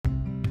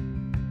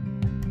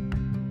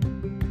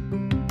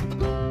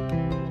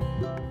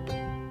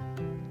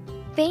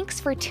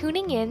Thanks for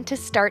tuning in to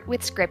Start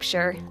with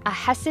Scripture, a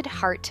Hesed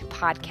Heart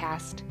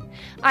podcast.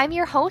 I'm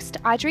your host,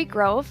 Audrey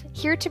Grove,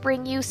 here to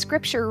bring you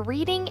scripture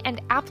reading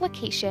and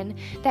application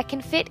that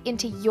can fit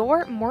into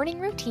your morning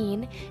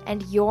routine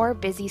and your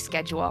busy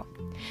schedule.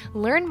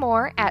 Learn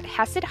more at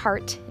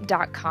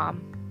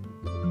HesedHeart.com.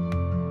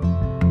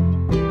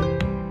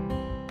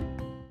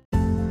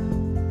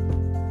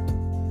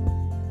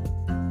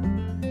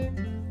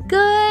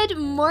 Good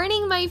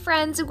morning, my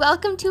friends.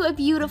 Welcome to a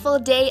beautiful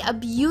day, a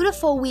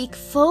beautiful week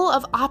full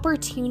of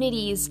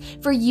opportunities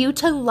for you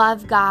to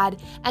love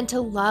God and to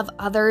love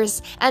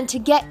others and to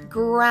get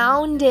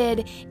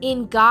grounded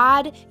in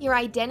God, your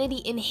identity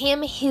in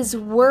Him, His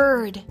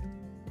Word,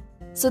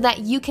 so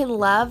that you can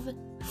love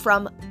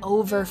from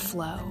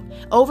overflow.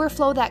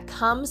 Overflow that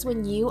comes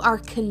when you are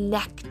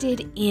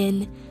connected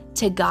in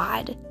to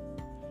God.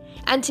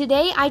 And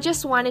today, I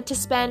just wanted to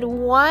spend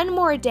one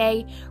more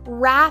day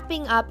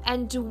wrapping up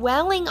and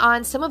dwelling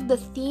on some of the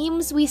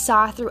themes we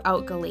saw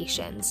throughout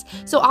Galatians.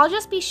 So I'll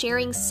just be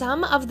sharing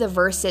some of the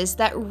verses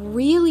that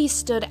really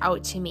stood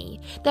out to me,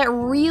 that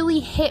really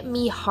hit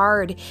me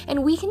hard.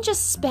 And we can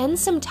just spend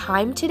some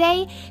time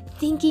today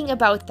thinking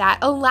about that,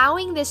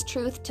 allowing this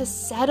truth to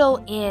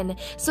settle in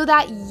so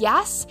that,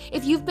 yes,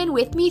 if you've been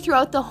with me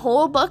throughout the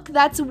whole book,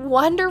 that's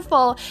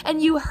wonderful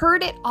and you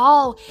heard it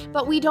all,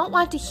 but we don't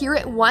want to hear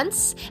it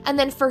once and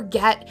then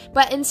forget,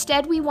 but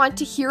instead we want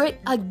to hear it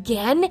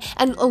again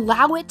and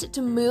allow it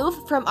to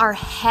move from our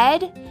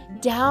head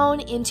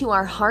down into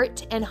our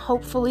heart and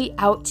hopefully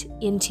out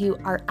into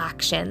our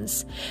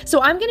actions.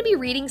 So I'm going to be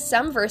reading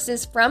some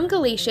verses from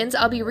Galatians.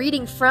 I'll be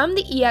reading from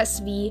the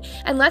ESV,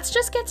 and let's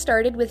just get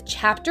started with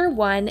chapter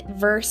 1,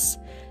 verse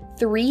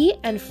 3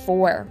 and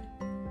 4.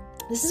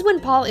 This is when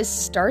Paul is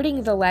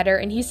starting the letter,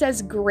 and he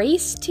says,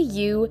 "Grace to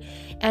you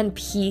and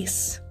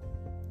peace."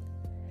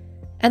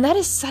 And that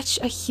is such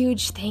a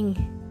huge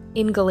thing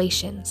in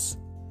Galatians.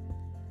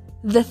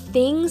 The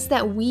things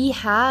that we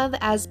have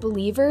as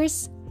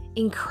believers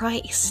in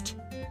Christ,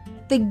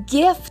 the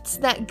gifts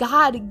that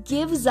God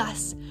gives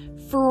us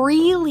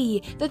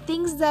freely, the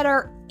things that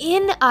are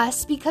in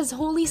us because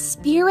Holy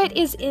Spirit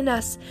is in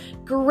us.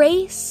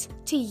 Grace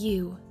to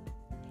you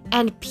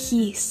and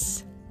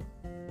peace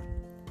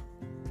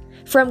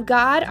from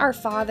God our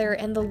Father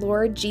and the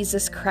Lord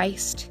Jesus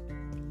Christ,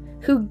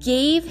 who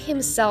gave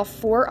himself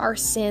for our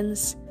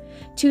sins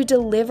to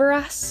deliver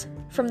us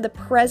from the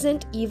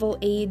present evil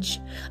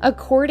age,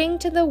 according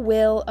to the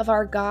will of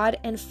our God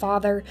and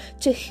Father,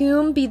 to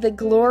whom be the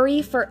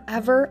glory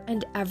forever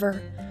and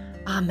ever.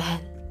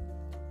 Amen.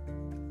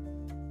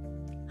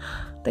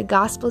 The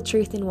gospel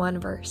truth in one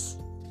verse.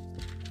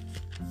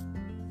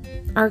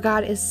 Our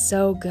God is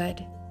so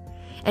good,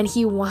 and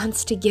He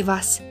wants to give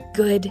us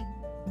good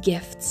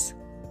gifts.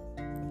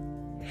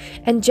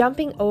 And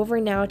jumping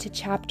over now to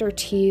chapter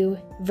 2,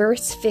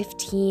 verse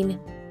 15.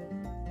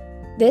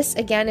 This,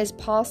 again, is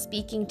Paul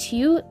speaking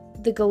to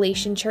the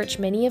Galatian church,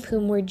 many of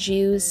whom were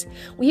Jews.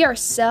 We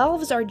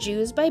ourselves are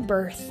Jews by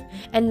birth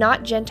and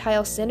not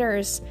Gentile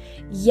sinners.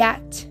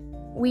 Yet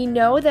we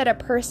know that a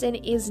person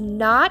is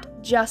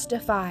not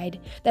justified,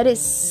 that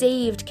is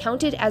saved,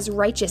 counted as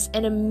righteous,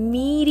 an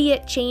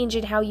immediate change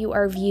in how you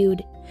are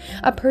viewed.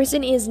 A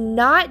person is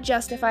not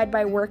justified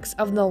by works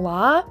of the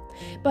law,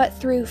 but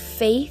through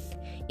faith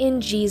in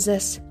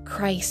Jesus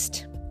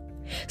Christ.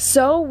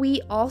 So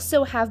we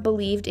also have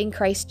believed in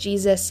Christ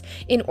Jesus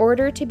in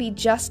order to be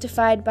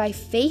justified by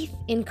faith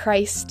in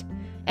Christ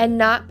and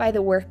not by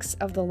the works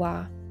of the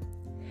law.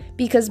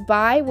 Because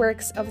by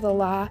works of the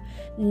law,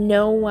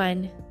 no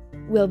one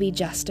will be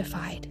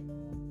justified.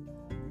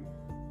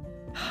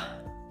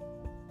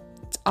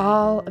 It's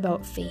all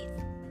about faith,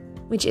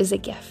 which is a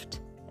gift,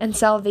 and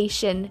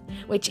salvation,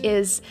 which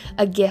is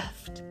a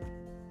gift.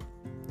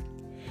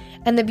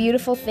 And the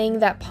beautiful thing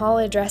that Paul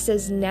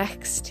addresses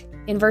next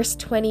in verse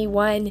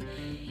 21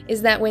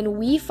 is that when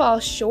we fall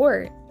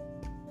short,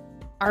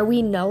 are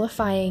we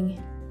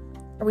nullifying?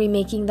 Are we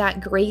making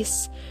that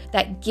grace,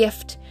 that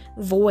gift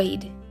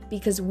void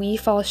because we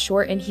fall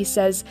short? And he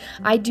says,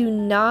 I do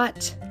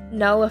not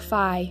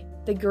nullify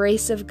the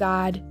grace of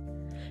God.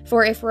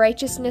 For if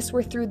righteousness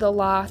were through the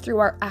law, through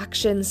our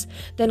actions,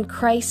 then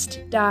Christ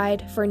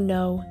died for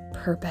no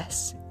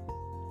purpose.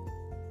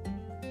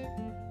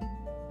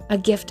 A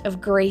gift of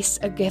grace,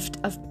 a gift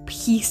of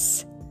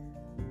peace,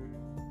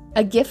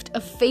 a gift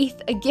of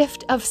faith, a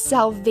gift of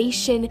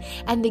salvation,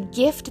 and the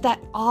gift that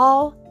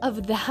all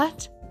of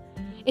that,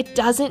 it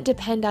doesn't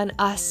depend on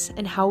us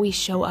and how we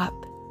show up.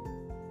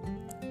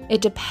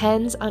 It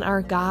depends on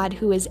our God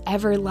who is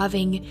ever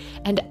loving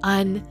and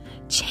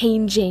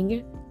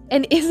unchanging.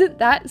 And isn't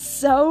that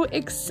so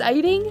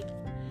exciting?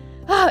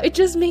 It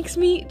just makes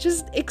me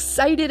just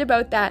excited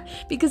about that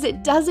because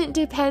it doesn't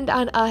depend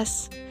on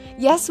us.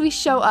 Yes, we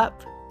show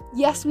up.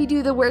 Yes, we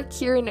do the work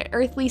here in an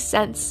earthly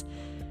sense.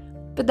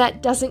 But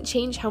that doesn't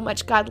change how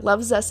much God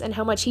loves us and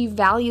how much He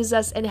values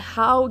us and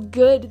how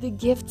good the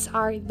gifts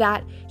are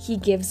that He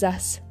gives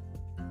us.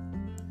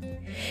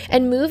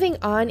 And moving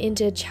on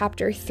into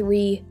chapter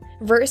 3,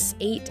 verse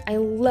 8, I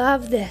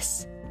love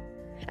this.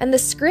 And the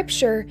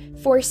scripture,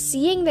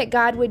 foreseeing that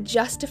God would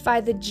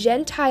justify the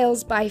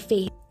Gentiles by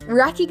faith,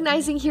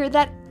 recognizing here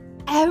that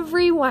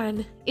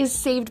everyone is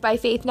saved by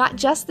faith, not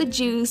just the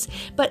Jews,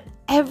 but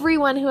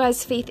everyone who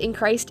has faith in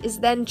Christ is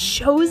then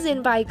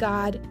chosen by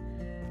God.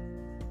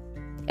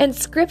 And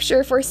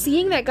scripture,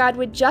 foreseeing that God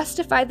would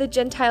justify the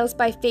Gentiles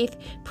by faith,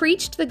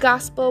 preached the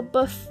gospel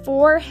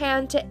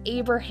beforehand to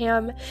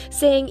Abraham,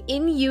 saying,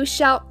 "In you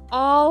shall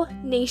all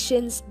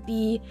nations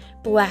be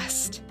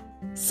blessed."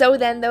 So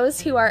then those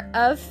who are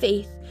of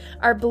faith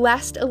are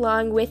blessed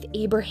along with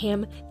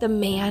Abraham, the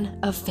man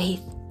of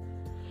faith.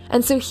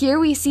 And so here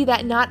we see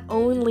that not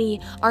only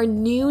are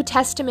New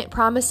Testament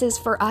promises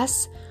for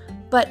us,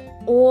 but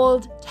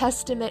Old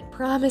Testament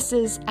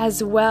promises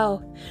as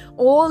well.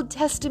 Old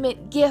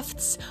Testament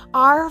gifts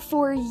are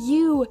for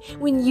you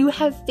when you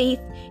have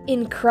faith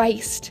in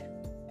Christ.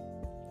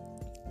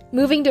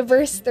 Moving to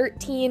verse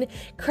 13,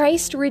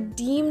 Christ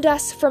redeemed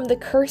us from the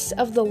curse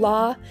of the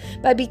law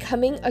by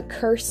becoming a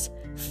curse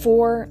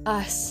for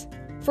us.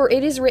 For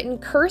it is written,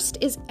 "Cursed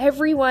is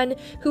everyone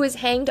who is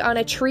hanged on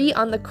a tree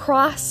on the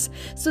cross,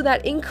 so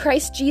that in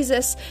Christ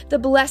Jesus the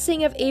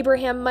blessing of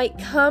Abraham might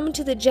come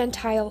to the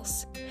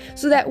Gentiles,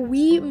 so that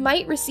we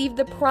might receive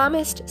the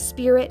promised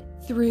Spirit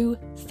through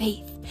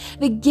faith."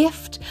 The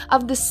gift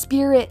of the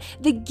Spirit,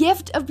 the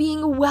gift of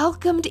being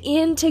welcomed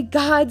into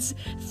God's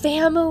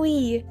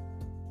family.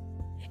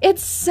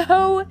 It's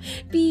so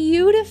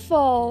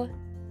beautiful.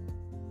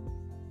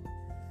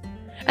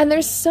 And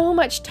there's so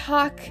much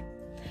talk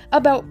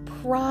about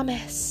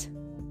promise.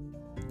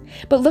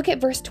 But look at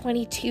verse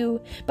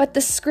 22. "But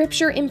the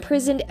scripture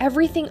imprisoned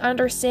everything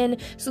under sin,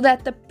 so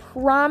that the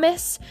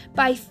promise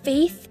by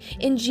faith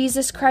in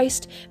Jesus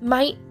Christ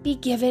might be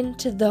given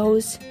to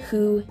those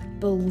who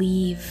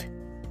believe."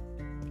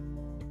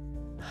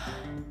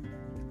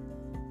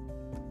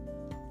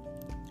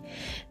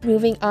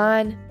 Moving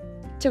on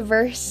to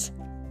verse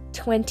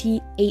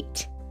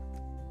 28.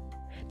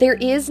 "There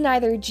is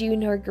neither Jew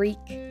nor Greek.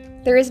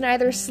 There is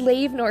neither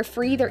slave nor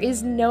free. There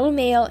is no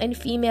male and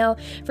female,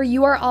 for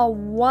you are all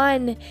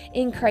one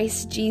in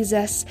Christ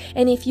Jesus.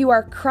 And if you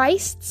are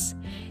Christ's,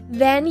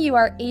 then you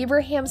are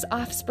Abraham's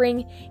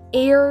offspring,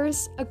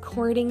 heirs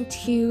according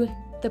to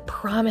the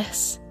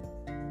promise."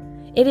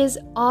 It is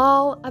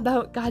all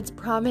about God's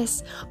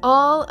promise,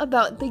 all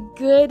about the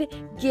good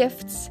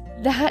gifts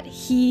that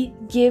He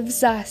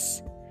gives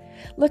us.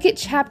 Look at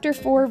chapter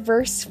 4,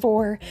 verse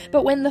 4.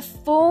 "But when the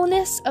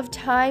fullness of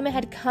time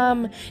had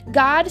come,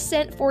 God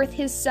sent forth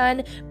His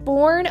Son,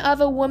 born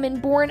of a woman,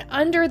 born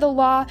under the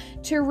law,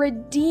 to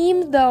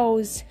redeem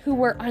those who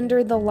were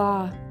under the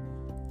law,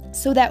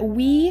 so that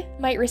we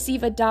might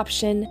receive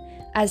adoption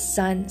as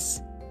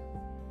sons.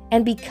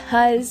 And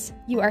because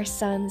you are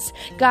sons,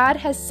 God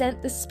has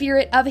sent the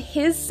Spirit of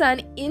His Son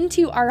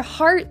into our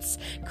hearts,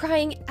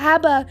 crying,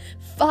 'Abba,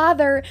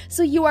 Father,'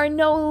 so you are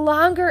no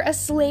longer a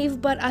slave,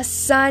 but a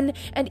son,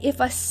 and if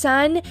a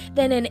son,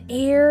 then an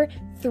heir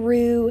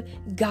through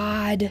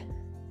God."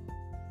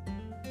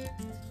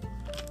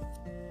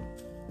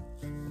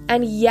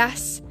 And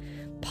yes,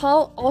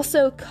 Paul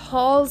also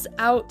calls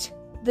out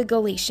the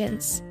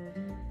Galatians.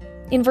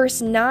 In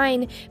verse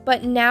 9,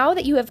 "But now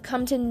that you have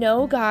come to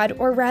know God,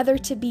 or rather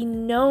to be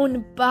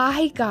known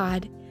by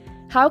God,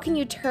 how can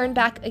you turn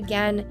back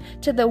again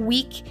to the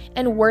weak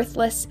and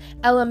worthless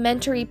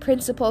elementary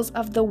principles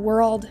of the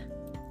world,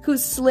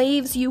 whose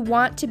slaves you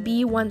want to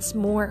be once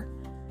more?"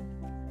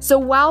 So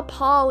while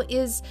Paul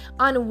is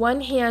on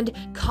one hand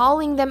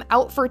calling them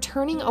out for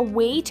turning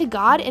away to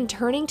God and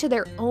turning to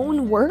their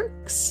own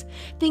works,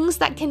 things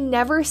that can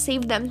never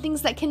save them,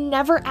 things that can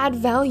never add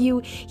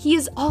value, he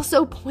is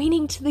also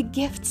pointing to the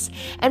gifts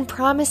and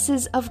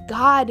promises of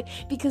God,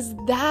 because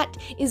that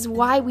is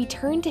why we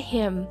turn to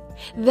Him.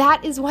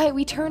 That is why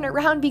we turn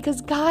around,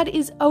 because God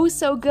is oh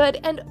so good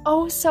and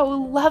oh so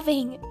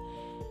loving.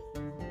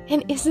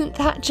 And isn't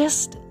that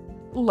just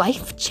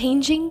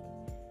life-changing?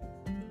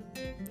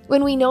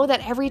 When we know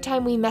that every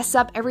time we mess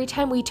up, every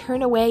time we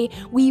turn away,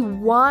 we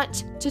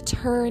want to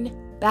turn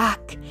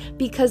back,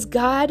 because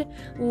God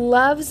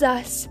loves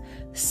us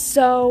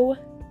so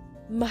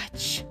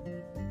much.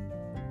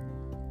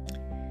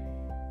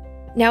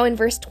 Now in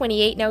verse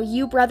 28, "Now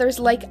you brothers,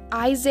 like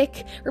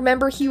Isaac,"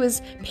 remember he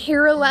was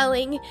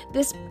paralleling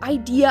this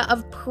idea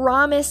of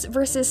promise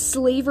versus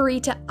slavery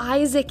to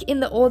Isaac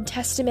in the Old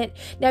Testament.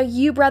 "Now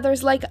you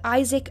brothers, like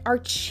Isaac, are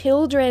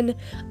children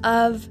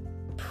of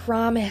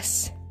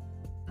promise."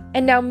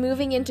 And now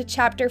moving into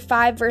chapter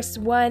 5, verse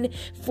 1,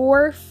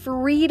 "For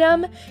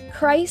freedom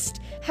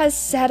Christ has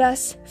set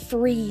us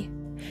free.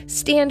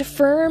 Stand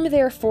firm,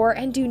 therefore,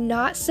 and do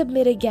not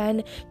submit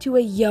again to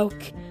a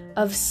yoke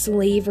of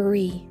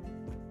slavery."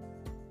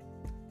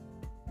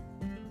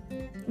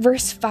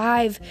 Verse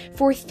 5,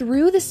 "For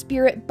through the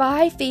Spirit,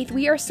 by faith,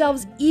 we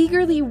ourselves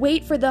eagerly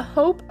wait for the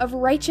hope of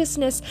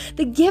righteousness,"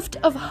 the gift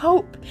of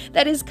hope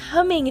that is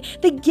coming,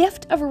 the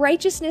gift of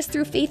righteousness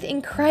through faith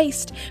in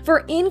Christ.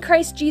 "For in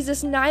Christ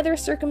Jesus, neither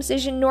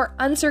circumcision nor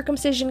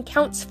uncircumcision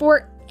counts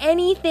for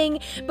anything,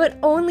 but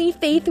only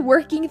faith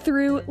working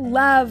through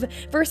love.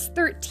 Verse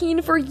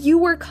 13, for you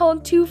were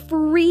called to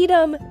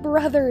freedom,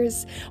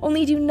 brothers.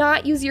 Only do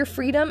not use your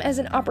freedom as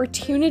an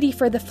opportunity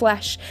for the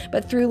flesh,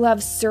 but through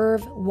love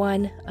serve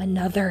one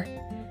another.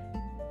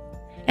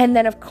 And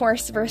then, of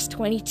course, verse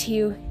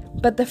 22,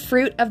 but the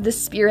fruit of the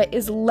Spirit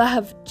is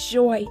love,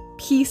 joy,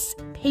 peace,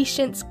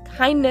 patience,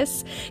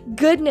 kindness,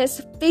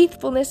 goodness,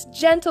 faithfulness,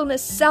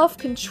 gentleness,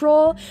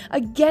 self-control.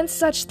 Against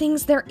such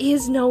things there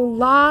is no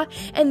law,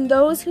 and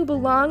those who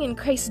belong in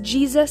Christ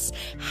Jesus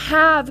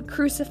have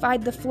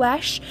crucified the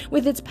flesh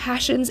with its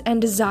passions and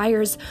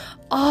desires.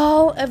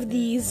 All of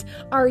these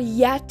are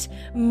yet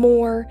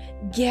more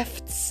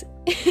gifts.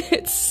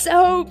 It's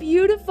so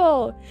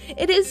beautiful.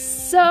 It is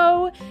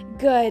so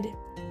good.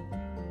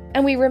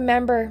 And we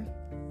remember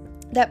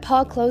that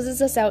Paul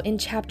closes us out in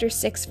chapter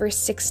 6, verse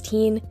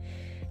 16.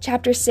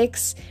 Chapter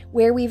 6,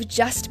 where we've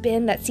just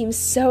been, that seems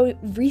so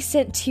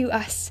recent to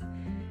us.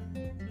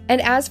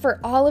 And as for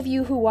all of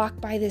you who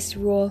walk by this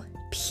rule,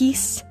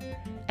 peace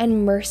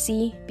and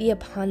mercy be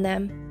upon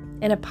them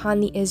and upon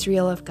the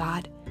Israel of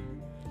God.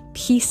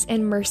 Peace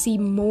and mercy,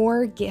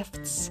 more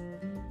gifts.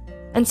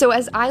 And so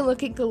as I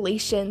look at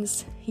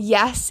Galatians,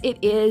 yes, it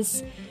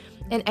is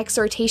an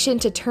exhortation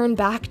to turn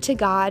back to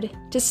God,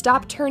 to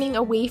stop turning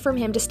away from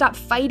Him, to stop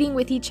fighting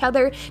with each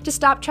other, to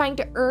stop trying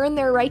to earn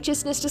their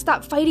righteousness, to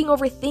stop fighting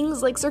over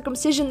things like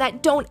circumcision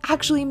that don't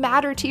actually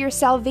matter to your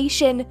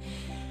salvation.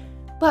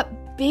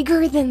 But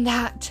bigger than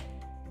that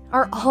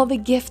are all the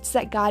gifts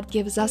that God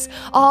gives us,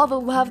 all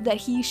the love that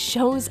He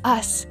shows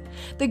us,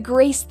 the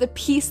grace, the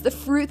peace, the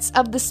fruits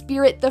of the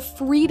Spirit, the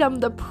freedom,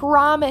 the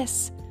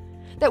promise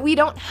that we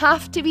don't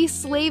have to be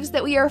slaves,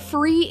 that we are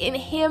free in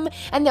Him,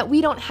 and that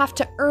we don't have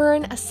to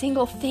earn a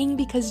single thing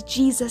because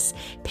Jesus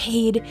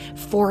paid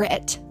for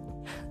it.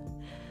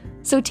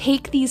 So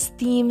take these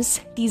themes,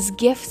 these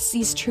gifts,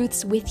 these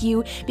truths with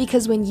you,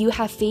 because when you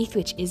have faith,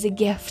 which is a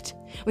gift,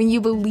 when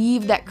you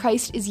believe that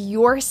Christ is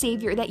your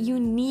Savior, that you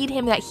need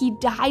Him, that He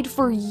died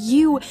for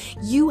you,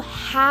 you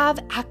have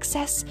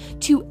access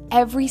to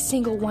every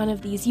single one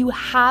of these. You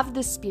have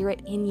the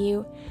Spirit in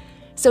you.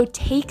 So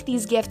take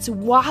these gifts,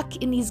 walk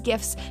in these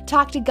gifts,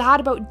 talk to God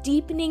about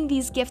deepening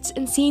these gifts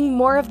and seeing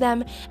more of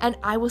them, and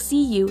I will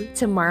see you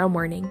tomorrow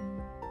morning.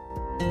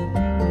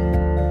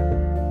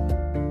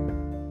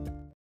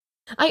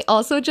 I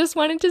also just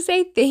wanted to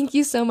say thank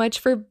you so much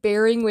for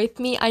bearing with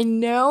me. I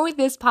know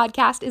this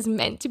podcast is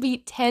meant to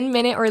be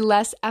 10-minute or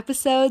less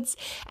episodes,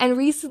 and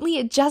recently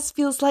it just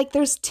feels like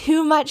there's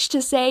too much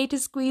to say to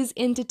squeeze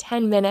into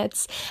 10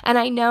 minutes. And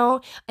I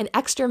know an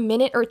extra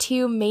minute or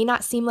two may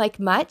not seem like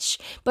much,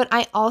 but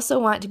I also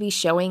want to be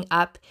showing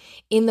up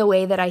in the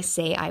way that I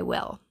say I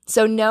will.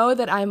 So know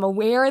that I'm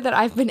aware that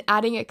I've been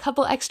adding a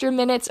couple extra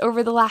minutes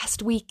over the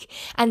last week,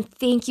 and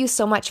thank you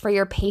so much for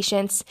your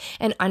patience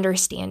and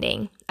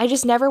understanding. I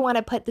just never want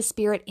to put the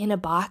Spirit in a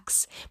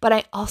box, but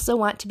I also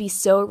want to be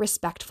so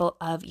respectful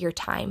of your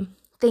time.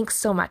 Thanks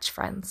so much,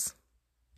 friends.